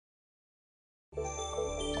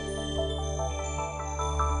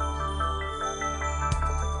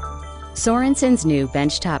Sorensen's new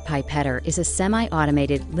Benchtop Pipettor is a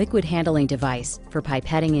semi-automated liquid handling device for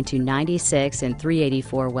pipetting into 96 and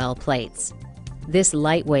 384 well plates. This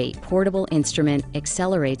lightweight, portable instrument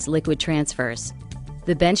accelerates liquid transfers.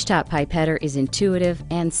 The Benchtop Pipettor is intuitive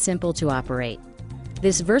and simple to operate.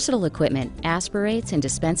 This versatile equipment aspirates and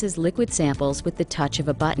dispenses liquid samples with the touch of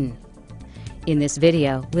a button. In this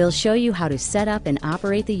video, we'll show you how to set up and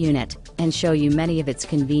operate the unit and show you many of its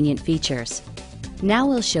convenient features. Now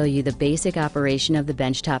we'll show you the basic operation of the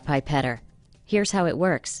Benchtop Pipettor. Here's how it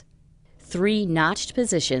works. 3 notched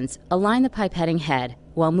positions align the pipetting head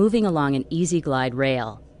while moving along an easy glide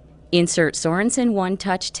rail. Insert Sorensen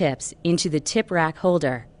one-touch tips into the tip rack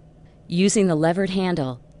holder. Using the levered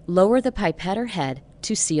handle, lower the pipettor head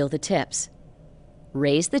to seal the tips.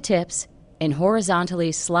 Raise the tips and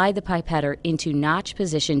horizontally slide the pipettor into notch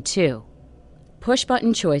position 2.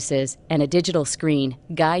 Push-button choices and a digital screen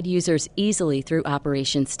guide users easily through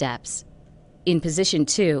operation steps. In position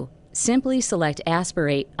 2, simply select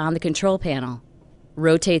Aspirate on the control panel.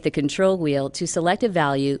 Rotate the control wheel to select a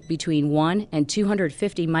value between 1 and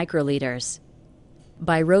 250 microliters.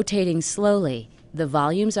 By rotating slowly, the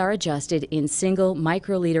volumes are adjusted in single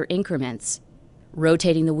microliter increments.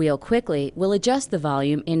 Rotating the wheel quickly will adjust the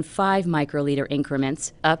volume in 5 microliter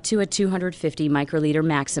increments up to a 250 microliter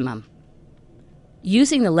maximum.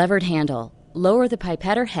 Using the levered handle, lower the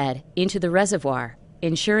pipettor head into the reservoir,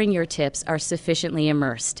 ensuring your tips are sufficiently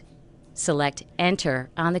immersed. Select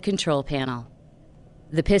Enter on the control panel.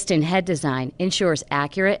 The piston head design ensures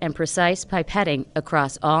accurate and precise pipetting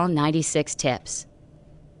across all 96 tips.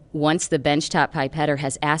 Once the Benchtop Pipettor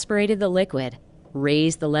has aspirated the liquid,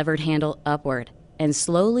 raise the levered handle upward and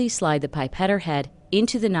slowly slide the pipettor head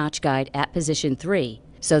into the notch guide at position 3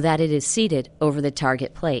 so that it is seated over the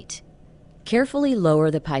target plate. Carefully lower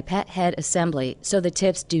the pipette head assembly so the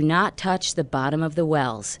tips do not touch the bottom of the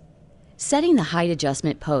wells. Setting the height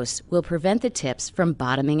adjustment posts will prevent the tips from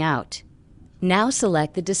bottoming out. Now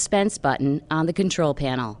select the Dispense button on the control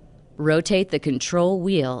panel. Rotate the control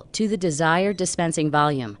wheel to the desired dispensing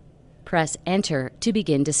volume. Press Enter to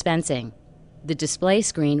begin dispensing. The display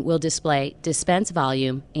screen will display Dispense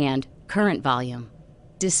Volume and Current Volume.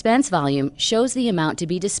 Dispense volume shows the amount to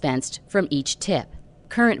be dispensed from each tip.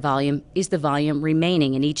 Current volume is the volume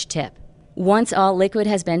remaining in each tip. Once all liquid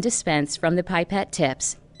has been dispensed from the pipette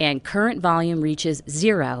tips and current volume reaches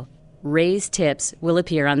 0, raised tips will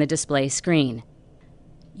appear on the display screen.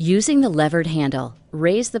 Using the levered handle,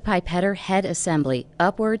 raise the pipettor head assembly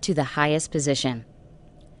upward to the highest position.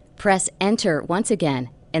 Press Enter once again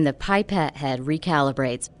and the pipette head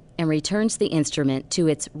recalibrates and returns the instrument to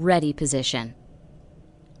its ready position.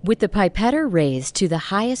 With the pipettor raised to the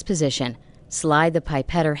highest position, slide the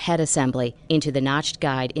pipettor head assembly into the notched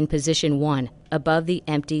guide in position 1 above the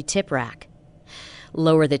empty tip rack.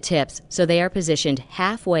 Lower the tips so they are positioned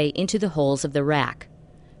halfway into the holes of the rack.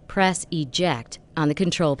 Press Eject on the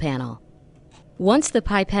control panel. Once the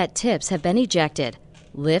pipette tips have been ejected,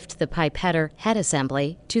 lift the pipettor head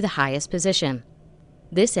assembly to the highest position.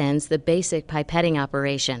 This ends the basic pipetting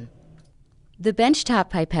operation. The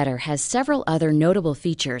Benchtop Pipettor has several other notable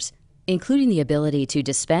features, including the ability to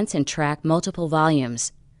dispense and track multiple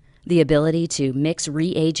volumes, the ability to mix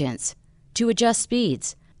reagents, to adjust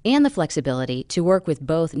speeds, and the flexibility to work with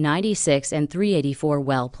both 96 and 384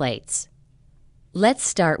 well plates. Let's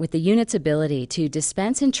start with the unit's ability to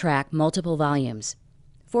dispense and track multiple volumes.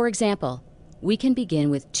 For example, we can begin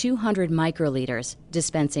with 200 microliters,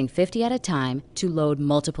 dispensing 50 at a time to load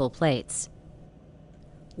multiple plates.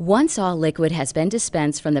 Once all liquid has been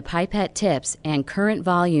dispensed from the pipette tips and current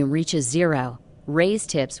volume reaches 0, raised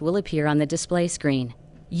tips will appear on the display screen.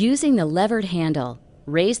 Using the levered handle,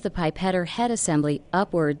 raise the pipettor head assembly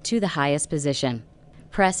upward to the highest position.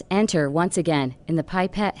 Press Enter once again and the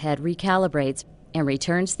pipette head recalibrates and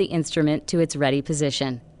returns the instrument to its ready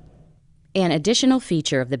position. An additional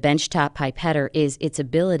feature of the Benchtop Pipettor is its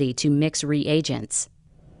ability to mix reagents.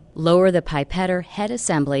 Lower the pipettor head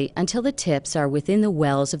assembly until the tips are within the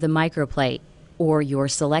wells of the microplate or your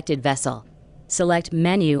selected vessel. Select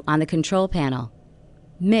Menu on the control panel.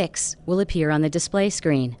 Mix will appear on the display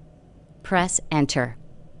screen. Press Enter.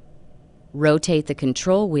 Rotate the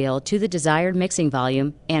control wheel to the desired mixing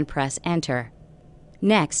volume and press Enter.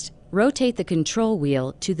 Next, rotate the control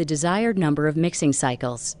wheel to the desired number of mixing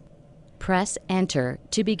cycles. Press Enter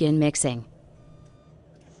to begin mixing.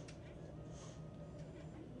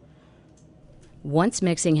 Once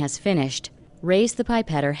mixing has finished, raise the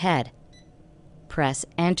pipettor head. Press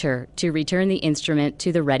Enter to return the instrument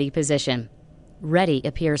to the ready position. Ready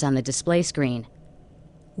appears on the display screen.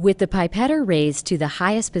 With the pipettor raised to the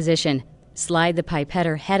highest position, Slide the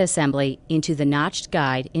pipettor head assembly into the notched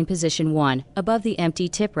guide in position 1 above the empty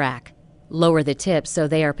tip rack. Lower the tips so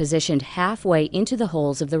they are positioned halfway into the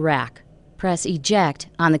holes of the rack. Press Eject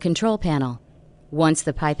on the control panel. Once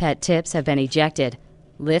the pipette tips have been ejected,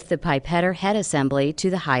 lift the pipettor head assembly to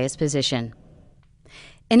the highest position.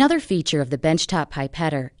 Another feature of the Benchtop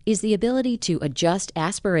Pipettor is the ability to adjust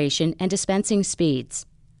aspiration and dispensing speeds.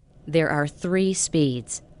 There are 3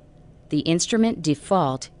 speeds. The instrument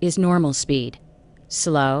default is normal speed.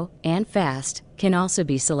 Slow and fast can also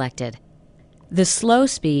be selected. The slow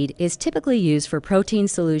speed is typically used for protein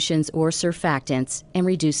solutions or surfactants and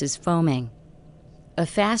reduces foaming. A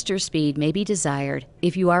faster speed may be desired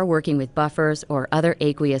if you are working with buffers or other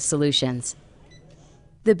aqueous solutions.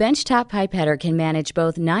 The Benchtop Pipettor can manage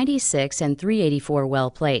both 96 and 384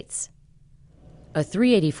 well plates. A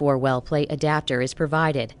 384 well plate adapter is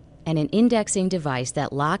provided, and an indexing device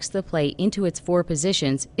that locks the plate into its 4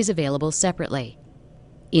 positions is available separately.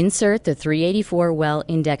 Insert the 384 well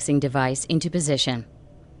indexing device into position.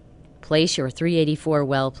 Place your 384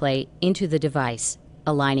 well plate into the device,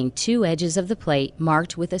 aligning 2 edges of the plate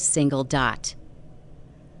marked with a single dot.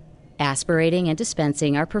 Aspirating and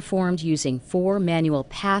dispensing are performed using 4 manual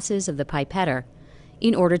passes of the pipettor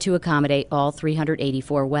in order to accommodate all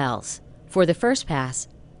 384 wells. For the first pass,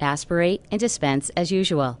 aspirate and dispense as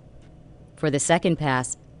usual. For the second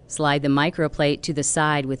pass, slide the microplate to the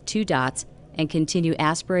side with 2 dots and continue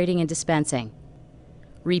aspirating and dispensing.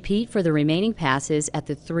 Repeat for the remaining passes at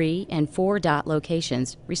the 3 and 4 dot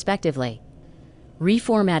locations, respectively.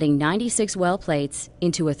 Reformatting 96 well plates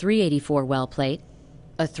into a 384 well plate,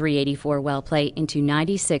 a 384 well plate into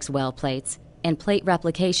 96 well plates, and plate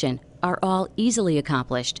replication are all easily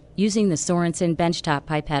accomplished using the Sorensen Benchtop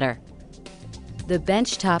Pipettor. The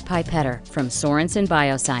Benchtop Pipettor from Sorensen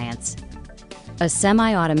Bioscience. A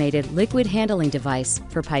semi-automated liquid handling device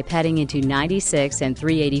for pipetting into 96 and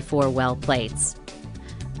 384 well plates.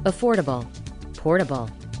 Affordable, portable,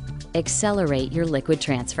 accelerate your liquid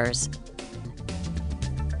transfers.